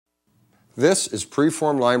This is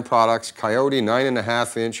Preform Line Products' COYOTE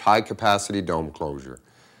 9.5-inch high-capacity dome closure.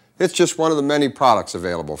 It's just one of the many products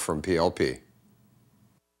available from PLP.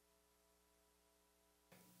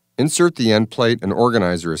 Insert the end plate and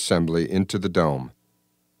organizer assembly into the dome.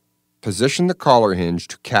 Position the collar hinge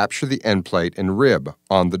to capture the end plate and rib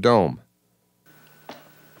on the dome.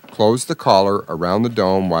 Close the collar around the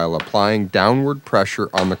dome while applying downward pressure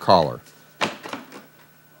on the collar.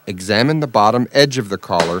 Examine the bottom edge of the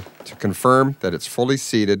collar to confirm that it's fully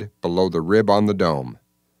seated below the rib on the dome.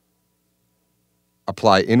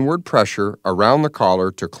 Apply inward pressure around the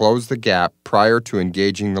collar to close the gap prior to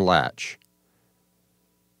engaging the latch.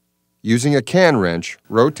 Using a can wrench,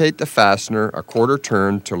 rotate the fastener a quarter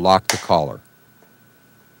turn to lock the collar.